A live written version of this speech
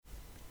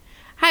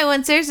Hi,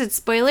 Oncers. It's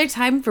spoiler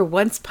time for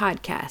Once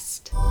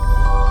Podcast.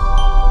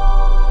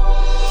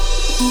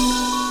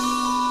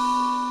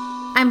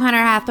 I'm Hunter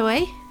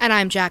Hathaway. And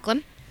I'm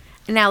Jacqueline.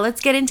 And now let's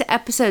get into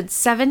episode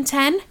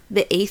 710,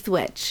 The Eighth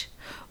Witch.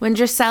 When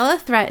Drusilla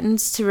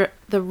threatens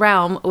the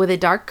realm with a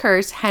dark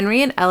curse,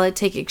 Henry and Ella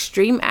take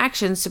extreme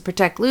actions to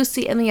protect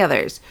Lucy and the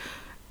others.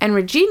 And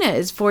Regina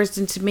is forced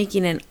into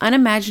making an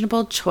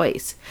unimaginable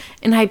choice.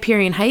 In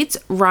Hyperion Heights,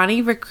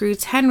 Ronnie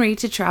recruits Henry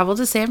to travel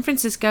to San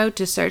Francisco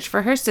to search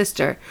for her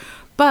sister.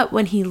 But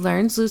when he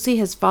learns Lucy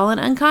has fallen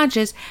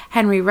unconscious,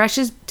 Henry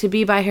rushes to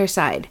be by her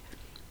side.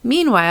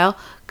 Meanwhile,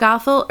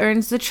 Gothel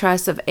earns the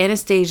trust of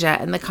Anastasia,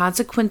 and the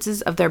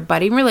consequences of their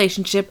budding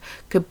relationship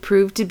could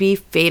prove to be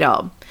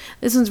fatal.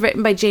 This one's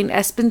written by Jane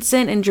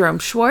Espenson and Jerome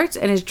Schwartz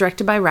and is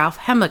directed by Ralph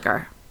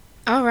Hemlicker.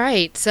 All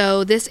right,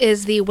 so this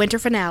is the winter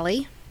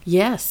finale.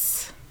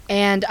 Yes.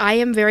 And I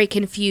am very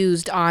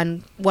confused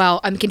on,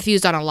 I'm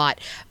confused on a lot,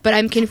 but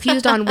I'm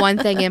confused on one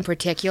thing in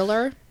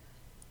particular.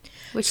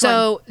 Which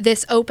one?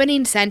 This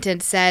opening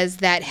sentence says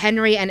that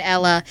Henry and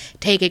Ella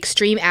take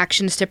extreme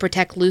actions to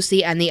protect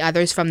Lucy and the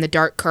others from the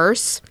dark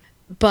curse,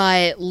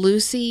 but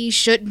Lucy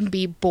shouldn't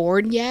be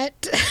born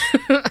yet.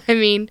 I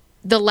mean,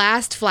 the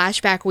last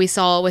flashback we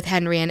saw with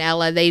Henry and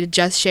Ella, they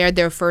just shared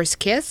their first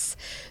kiss.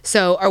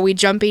 So are we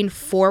jumping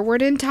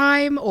forward in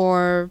time,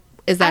 or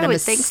is that a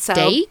mistake?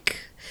 Think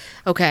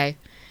so. Okay.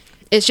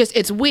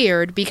 It's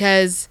weird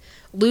because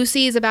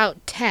Lucy is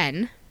about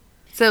 10.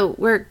 So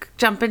we're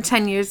jumping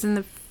 10 years in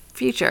the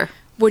future.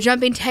 We're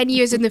jumping 10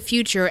 years in the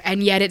future,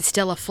 and yet it's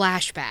still a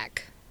flashback.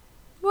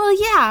 Well,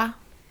 yeah.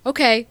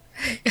 Okay.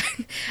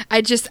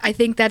 I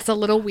think that's a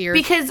little weird.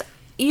 Because,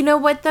 you know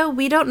what, though?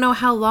 We don't know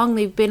how long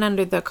they've been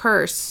under the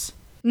curse.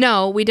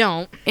 No, we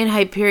don't. In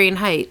Hyperion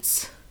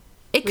Heights.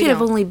 It could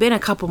have only been a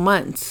couple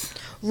months.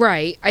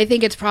 Right. I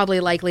think it's probably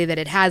likely that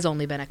it has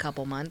only been a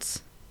couple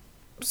months.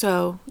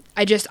 So.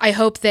 I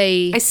hope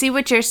they. I see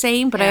what you're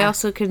saying, but I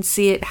also can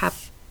see it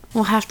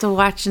we'll have to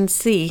watch and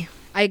see.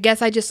 I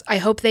guess I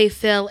hope they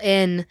fill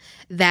in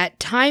that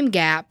time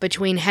gap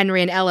between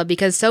Henry and Ella,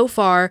 because so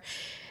far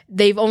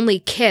they've only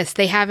kissed.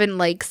 They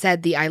haven't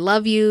said the I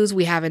love yous.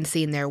 We haven't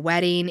seen their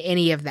wedding,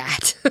 any of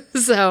that.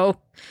 So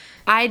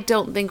I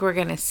don't think we're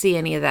going to see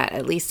any of that,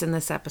 at least in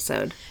this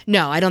episode.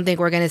 No, I don't think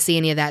we're going to see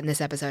any of that in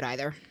this episode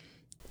either.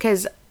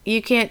 Because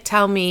you can't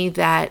tell me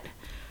that,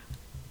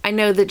 I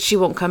know that she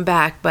won't come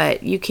back,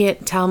 but you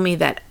can't tell me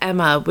that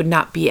Emma would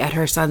not be at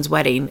her son's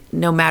wedding,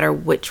 no matter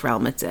which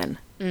realm it's in.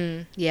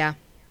 Yeah.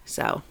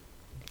 So,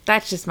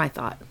 that's just my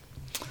thought.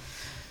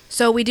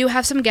 So, we do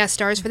have some guest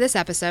stars for this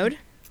episode.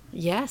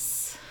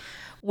 Yes.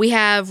 We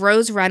have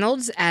Rose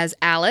Reynolds as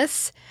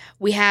Alice.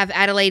 We have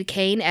Adelaide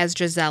Kane as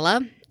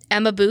Drusilla.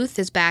 Emma Booth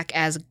is back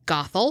as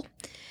Gothel.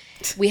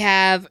 We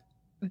have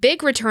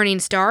big returning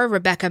star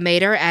Rebecca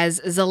Mader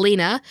as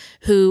Zelena,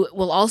 who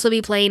will also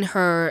be playing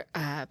her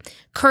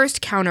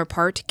cursed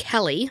counterpart,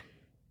 Kelly.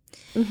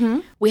 Mm-hmm.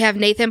 We have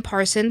Nathan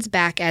Parsons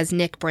back as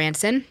Nick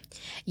Branson,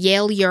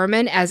 Yale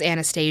Yerman as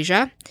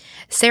Anastasia,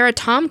 Sarah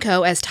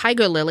Tomko as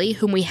Tiger Lily,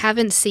 whom we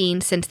haven't seen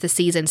since the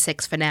season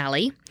 6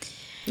 finale.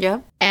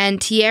 Yeah.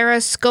 And Tiara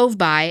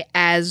Scoveby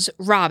as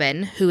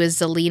Robin, who is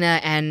Zelena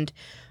and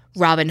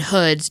Robin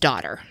Hood's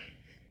daughter.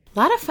 A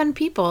lot of fun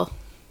people.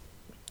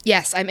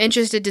 Yes, I'm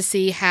interested to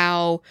see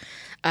how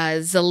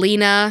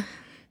Zelena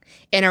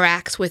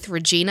interacts with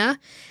Regina,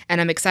 and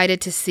I'm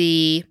excited to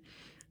see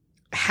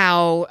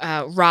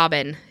how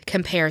Robin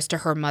compares to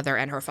her mother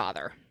and her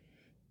father.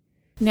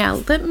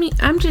 Now,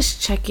 I'm just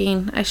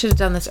checking. I should have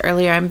done this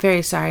earlier. I'm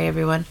very sorry,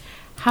 everyone.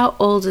 How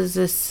old is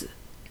this?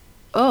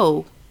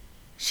 Oh,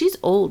 she's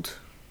old.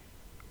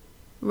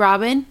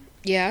 Robin?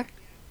 Yeah.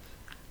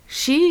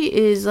 She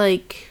is oh,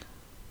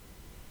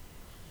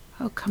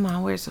 come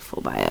on. Where's the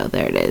full bio?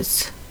 There it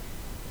is.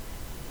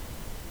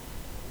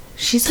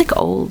 She's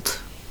old.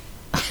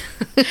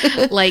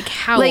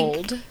 How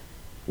old?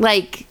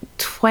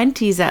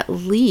 20s at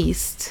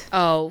least.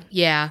 Oh,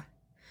 yeah.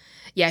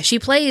 Yeah, she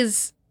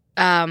plays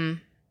a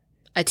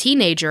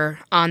teenager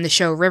on the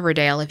show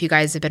Riverdale, if you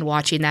guys have been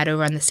watching that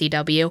over on the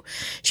CW.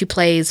 She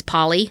plays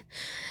Polly.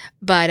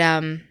 But,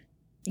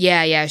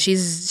 yeah,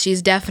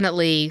 she's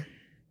definitely...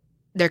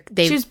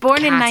 She was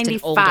born in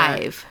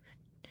 95.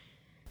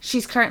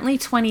 She's currently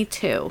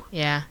 22.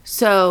 Yeah.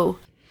 So,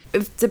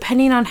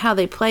 depending on how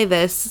they play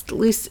this,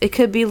 it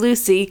could be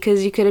Lucy,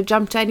 because you could have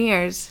jumped 10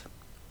 years.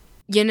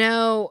 You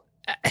know,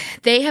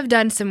 they have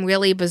done some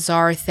really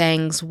bizarre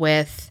things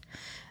with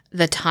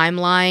the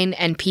timeline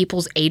and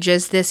people's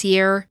ages this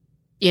year.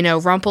 You know,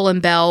 Rumple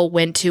and Belle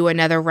went to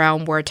another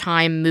realm where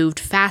time moved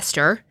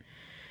faster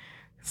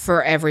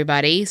for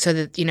everybody, so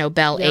that,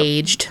 Belle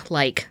aged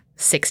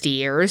 60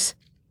 years.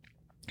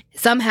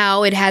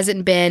 Somehow it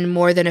hasn't been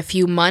more than a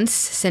few months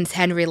since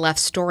Henry left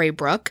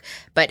Storybrooke,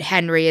 but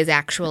Henry is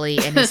actually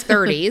in his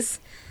 30s.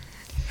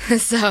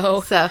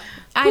 So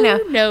I know.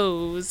 Who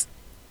knows?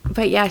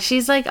 But yeah,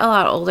 she's a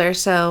lot older,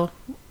 so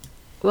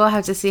we'll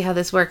have to see how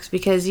this works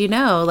because,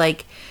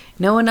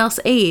 no one else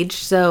aged,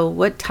 so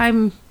what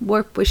time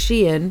warp was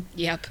she in?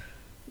 Yep.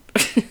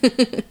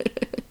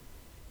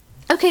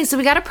 Okay, Okay, so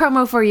we got a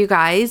promo for you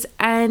guys,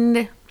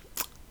 and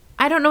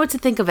I don't know what to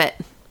think of it.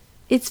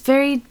 It's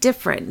very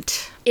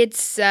different.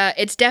 It's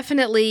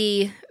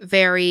definitely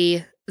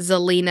very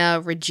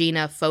Zelina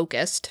Regina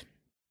focused.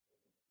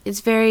 It's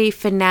very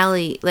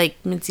finale, like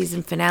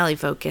mid-season finale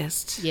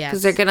focused. Yes.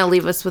 Because they're going to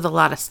leave us with a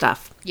lot of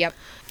stuff. Yep.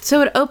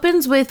 So it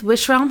opens with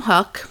Wish Realm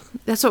Hook.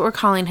 That's what we're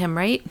calling him,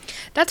 right?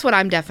 That's what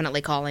I'm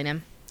definitely calling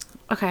him.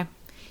 Okay.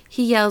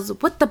 He yells,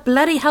 "What the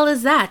bloody hell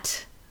is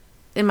that?"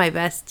 In my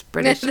best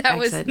British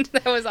accent.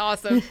 That was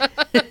awesome.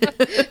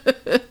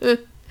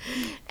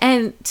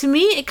 And to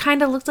me, it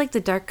kind of looks like the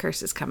Dark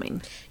Curse is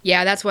coming.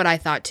 Yeah, that's what I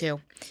thought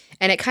too.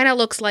 And it kind of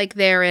looks like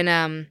they're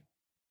in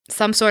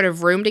some sort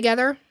of room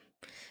together.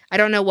 I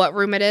don't know what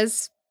room it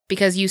is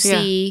because you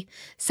see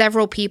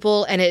several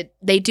people and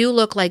they do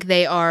look like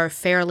they are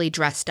fairly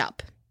dressed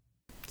up.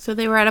 So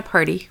they were at a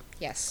party.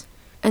 Yes.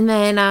 And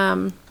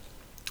then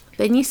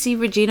you see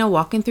Regina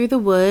walking through the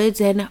woods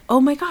and,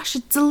 oh my gosh,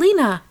 it's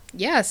Zelina.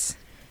 Yes.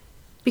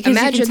 Because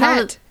imagine you can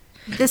tell that.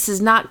 This is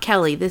not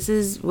Kelly.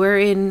 We're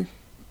in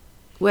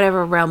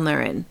whatever realm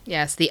they're in.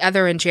 Yes, the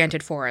other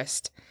enchanted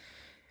forest.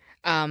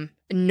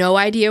 No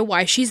idea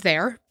why she's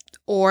there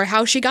or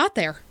how she got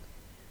there.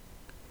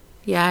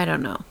 Yeah, I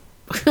don't know.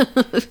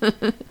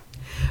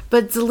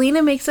 But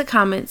Zelina makes a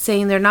comment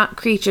saying they're not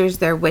creatures,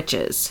 they're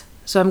witches.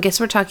 So I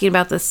guess we're talking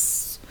about the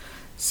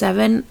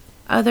 7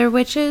 other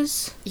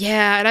witches.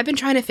 Yeah, and I've been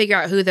trying to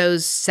figure out who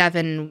those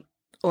 7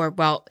 or,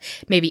 well,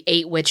 maybe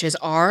 8 witches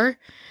are.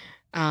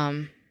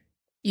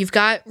 You've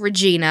got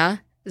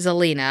Regina,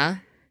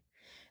 Zelina,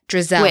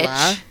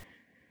 Drizella,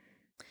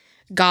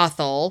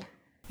 Gothel.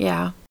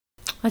 Yeah,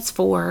 that's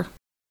 4.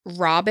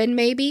 Robin,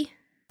 maybe?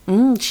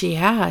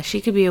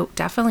 She could be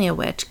definitely a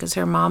witch because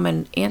her mom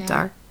and aunt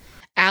are.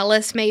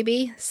 Alice,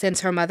 maybe,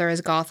 since her mother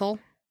is Gothel.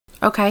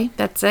 Okay,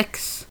 that's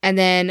 6. And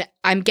then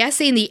I'm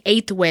guessing the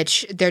 8th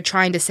witch they're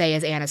trying to say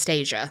is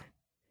Anastasia.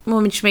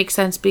 Well, which makes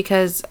sense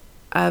because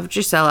of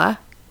Drusilla.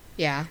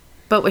 Yeah.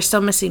 But we're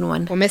still missing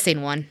one. We're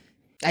missing one.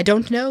 I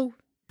don't know.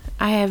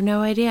 I have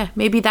no idea.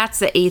 Maybe that's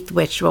the 8th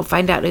witch. We'll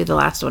find out who the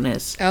last one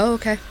is. Oh,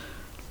 okay.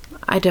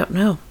 I don't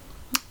know.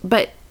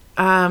 But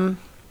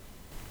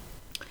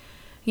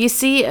you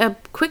see a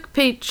quick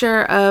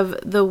picture of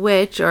the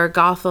witch or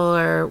Gothel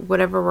or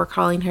whatever we're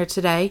calling her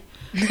today.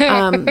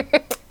 And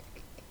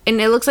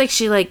it looks like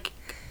she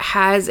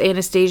has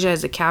Anastasia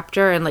as a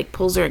captor and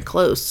pulls her in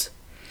close.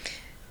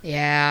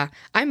 Yeah.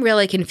 I'm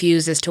really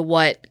confused as to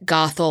what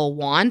Gothel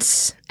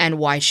wants and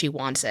why she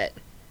wants it.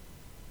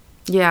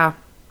 Yeah.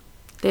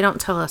 They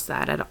don't tell us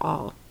that at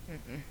all.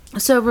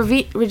 Mm-mm. So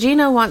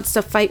Regina wants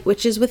to fight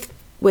witches with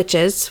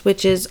witches,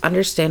 which is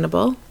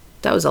understandable.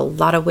 That was a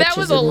lot of witches.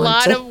 That was a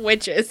lot of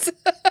witches.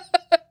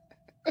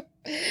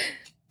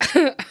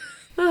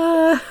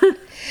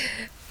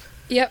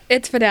 Yep,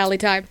 it's finale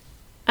time.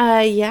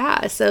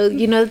 Yeah. So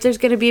you know that there's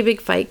going to be a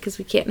big fight because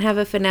we can't have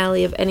a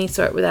finale of any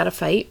sort without a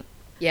fight.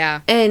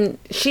 Yeah. And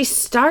she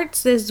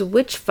starts this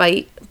witch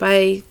fight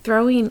by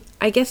throwing,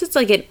 I guess it's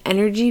like an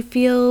energy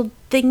field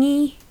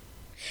thingy.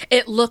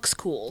 It looks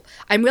cool.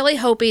 I'm really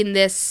hoping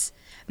this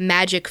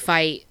magic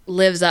fight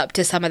lives up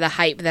to some of the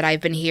hype that I've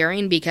been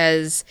hearing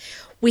because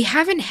we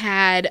haven't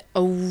had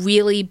a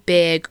really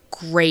big,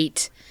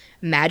 great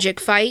magic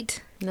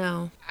fight.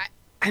 No.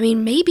 I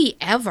mean, maybe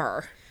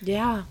ever.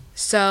 Yeah.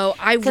 So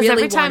I really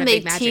every want time a they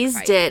big magic teased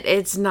fight.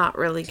 it's not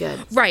really good.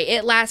 Right.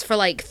 It lasts for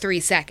 3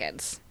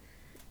 seconds.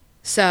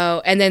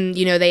 So, and then,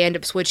 they end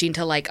up switching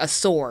to a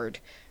sword.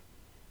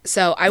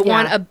 So I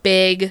want a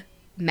big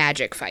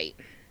magic fight.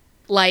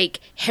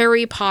 Like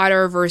Harry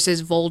Potter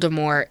versus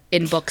Voldemort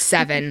in book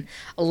 7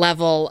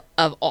 level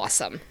of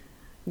awesome.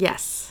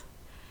 Yes.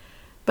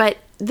 But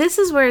this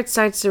is where it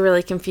starts to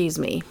really confuse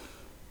me.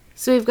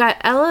 So we've got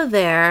Ella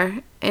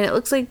there, and it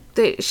looks like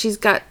she's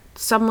got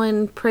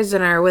someone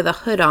prisoner with a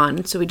hood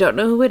on, so we don't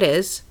know who it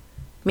is.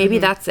 Maybe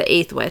that's the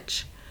 8th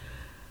witch.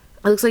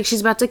 It looks like she's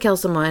about to kill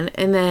someone.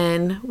 And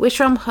then Wish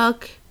Realm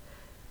Hook,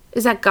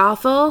 is that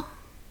Gothel?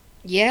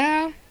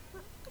 Yeah.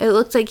 It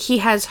looks like he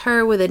has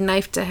her with a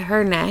knife to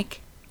her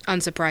neck.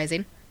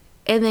 Unsurprising.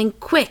 And then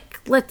quick,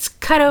 let's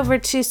cut over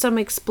to some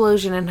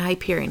explosion in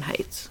Hyperion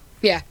Heights.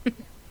 Yeah.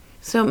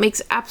 So it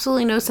makes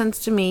absolutely no sense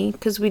to me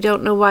because we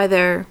don't know why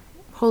they're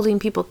holding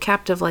people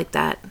captive like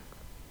that.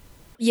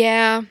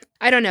 Yeah.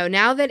 I don't know.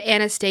 Now that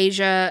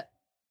Anastasia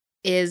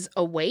is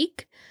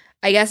awake,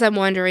 I guess I'm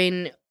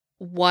wondering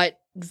what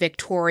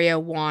Victoria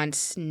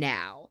wants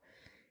now.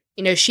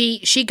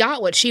 She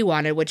got what she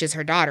wanted, which is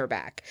her daughter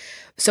back.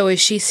 So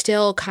is she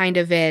still kind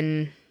of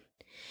in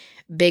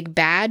big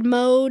bad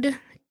mode?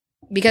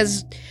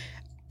 Because,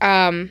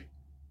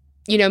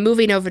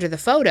 moving over to the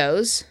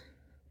photos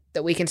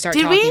that we can start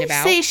talking about. Did we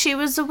say she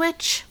was a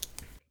witch?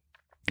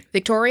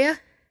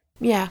 Victoria?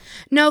 Yeah.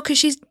 No,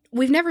 because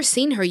we've never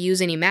seen her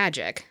use any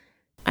magic.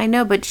 I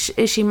know, but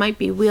she might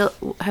be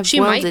She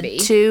might wielded be.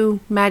 2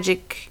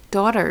 magic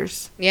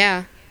daughters.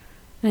 Yeah.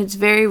 And it's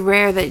very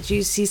rare that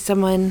you see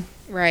someone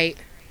Right.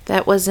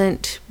 that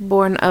wasn't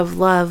born of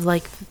love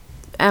like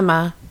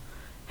Emma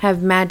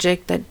have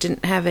magic that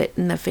didn't have it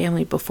in the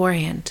family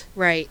beforehand.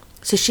 Right.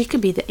 So she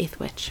could be the 8th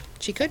witch.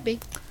 She could be.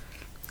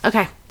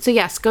 Okay, so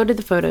yes, go to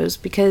the photos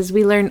because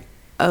we learn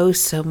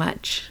so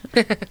much.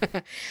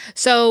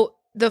 So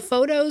the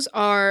photos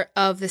are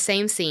of the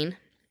same scene,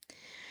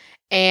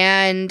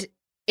 and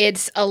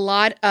it's a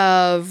lot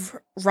of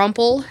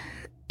Rumpel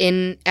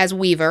as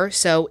Weaver,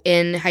 so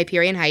in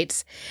Hyperion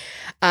Heights,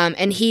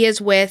 and he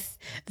is with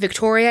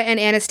Victoria and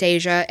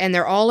Anastasia, and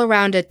they're all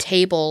around a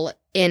table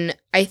in,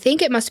 I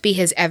think it must be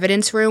his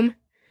evidence room.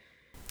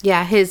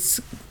 Yeah,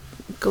 his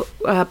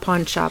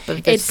pawn shop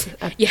of this.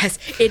 Yes,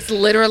 it's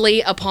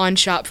literally a pawn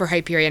shop for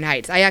Hyperion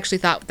Heights. I actually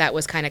thought that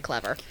was kind of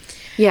clever.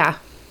 Yeah.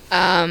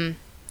 And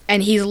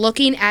he's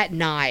looking at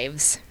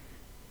knives.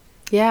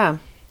 Yeah.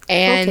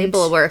 And whole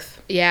table of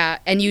worth. Yeah,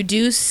 and you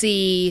do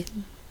see,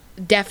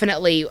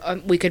 definitely,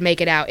 we could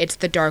make it out, it's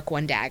the Dark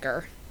One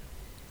dagger.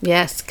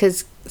 Yes,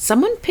 because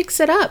someone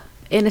picks it up.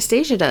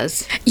 Anastasia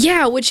does.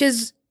 Yeah, which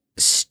is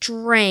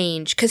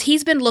strange, because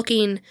he's been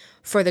looking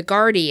for the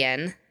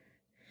Guardian,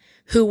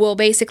 who will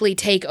basically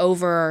take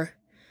over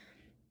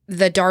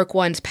the Dark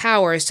One's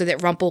powers so that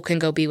Rumpel can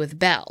go be with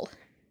Belle.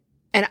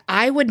 And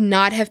I would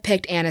not have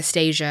picked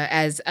Anastasia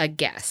as a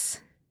guess.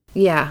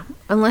 Yeah,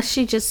 unless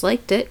she just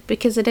liked it,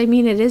 because it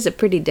is a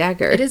pretty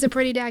dagger. It is a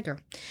pretty dagger.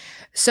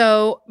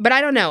 So, but I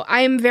don't know.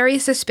 I am very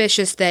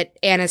suspicious that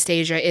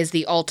Anastasia is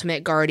the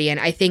ultimate Guardian.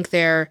 I think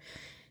they're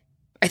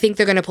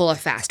going to pull a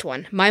fast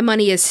one. My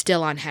money is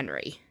still on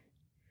Henry.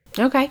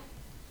 Okay.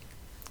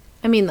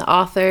 I mean, the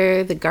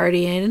author, the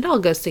Guardian, it all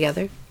goes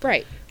together.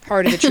 Right.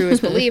 Heart of the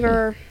truest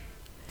believer.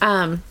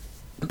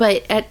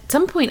 But at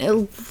some point,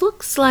 it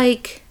looks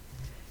like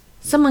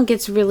someone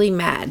gets really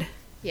mad.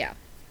 Yeah.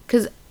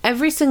 Because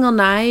every single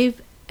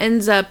knife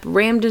ends up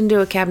rammed into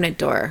a cabinet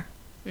door.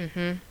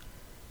 Mm-hmm.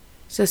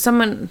 So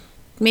someone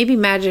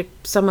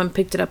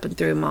picked it up and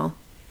threw them all.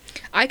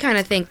 I kind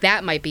of think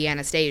that might be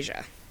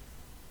Anastasia.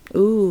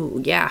 Ooh,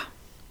 yeah.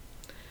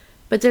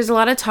 But there's a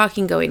lot of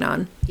talking going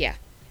on. Yeah.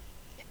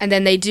 And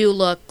then they do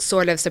look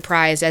sort of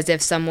surprised, as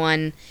if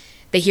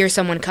they hear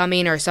someone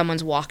coming or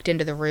someone's walked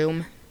into the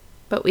room.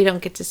 But we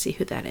don't get to see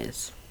who that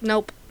is.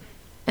 Nope.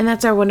 And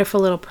that's our wonderful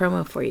little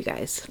promo for you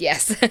guys.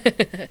 Yes.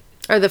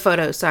 Or the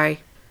photos, sorry.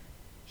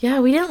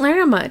 Yeah, we didn't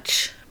learn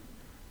much.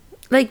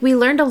 Like, we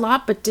learned a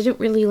lot, but didn't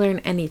really learn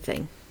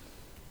anything.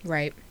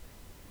 Right.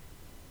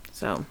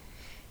 So.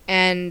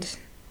 And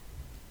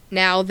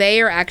now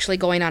they are actually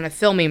going on a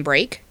filming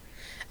break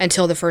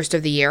until the first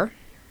of the year.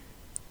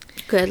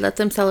 Good. Let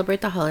them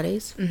celebrate the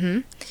holidays. Mm-hmm.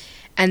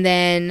 And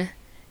then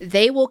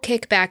they will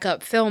kick back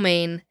up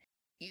filming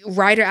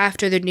right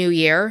after the new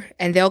year,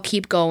 and they'll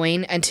keep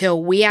going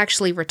until we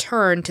actually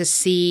return to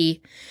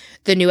see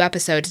the new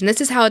episodes. And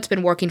this is how it's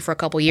been working for a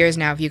couple years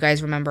now, if you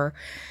guys remember.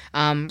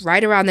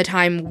 Right around the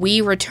time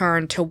we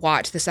return to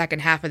watch the second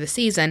half of the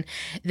season,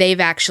 they've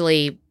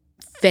actually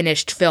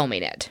finished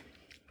filming it.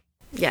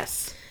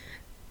 Yes.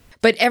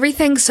 But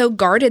everything's so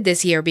guarded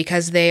this year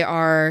because they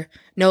are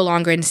no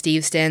longer in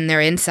Steveston.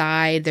 They're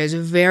inside. There's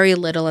very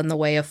little in the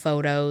way of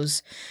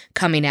photos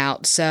coming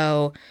out.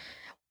 So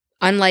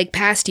unlike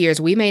past years,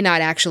 we may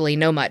not actually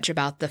know much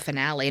about the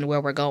finale and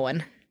where we're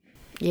going.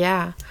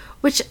 Yeah.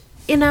 Which,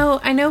 I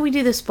know we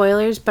do the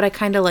spoilers, but I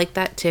kind of like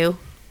that too.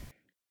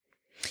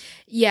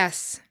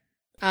 Yes.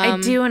 I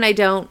do and I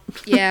don't.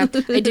 Yeah,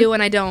 I do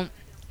and I don't.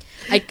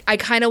 I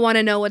kind of want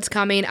to know what's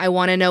coming. I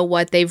want to know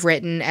what they've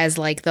written as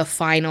like the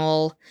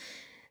final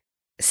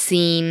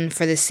scene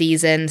for the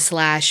season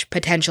 /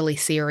 potentially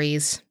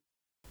series.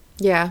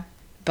 Yeah.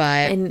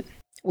 But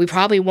we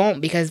probably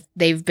won't because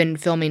they've been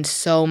filming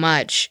so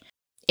much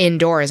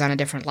indoors on a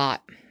different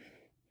lot.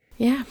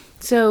 Yeah.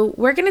 So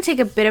we're going to take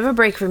a bit of a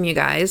break from you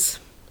guys.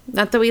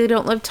 Not that we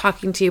don't love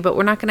talking to you, but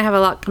we're not going to have a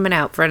lot coming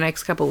out for the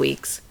next couple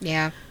weeks.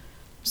 Yeah.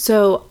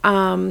 So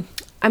I'm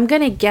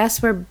going to guess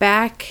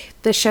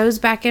the show's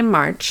back in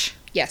March.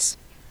 Yes.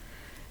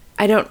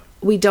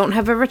 We don't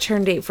have a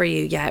return date for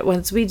you yet.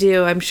 Once we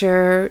do, I'm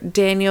sure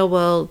Daniel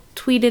will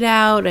tweet it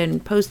out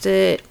and post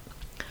it.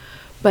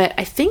 But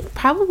I think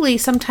probably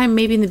sometime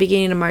maybe in the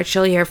beginning of March,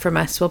 you'll hear from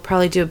us. We'll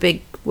probably do a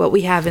big what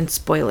we have in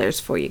spoilers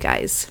for you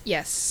guys.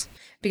 Yes.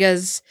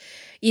 Because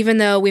even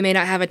though we may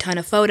not have a ton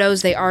of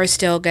photos, they are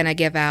still going to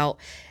give out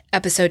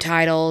episode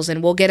titles,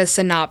 and we'll get a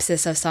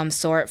synopsis of some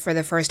sort for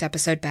the first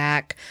episode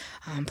back.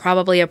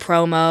 Probably a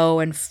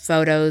promo and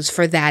photos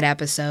for that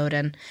episode.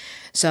 And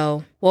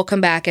so we'll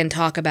come back and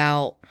talk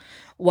about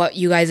what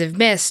you guys have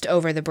missed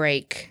over the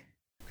break.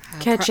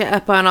 Catch you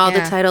up on all the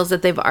titles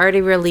that they've already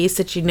released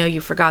that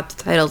you forgot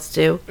the titles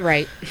to.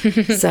 Right.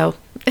 So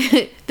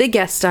the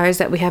guest stars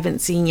that we haven't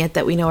seen yet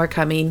that we know are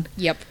coming.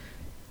 Yep.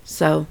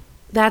 So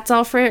that's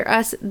all for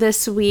us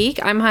this week.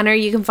 I'm Hunter.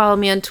 You can follow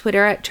me on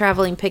Twitter at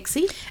Traveling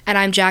Pixie. And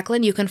I'm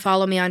Jacqueline. You can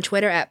follow me on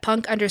Twitter at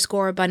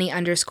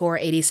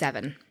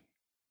punk_bunny_87.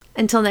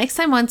 Until next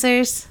time,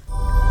 Oncers.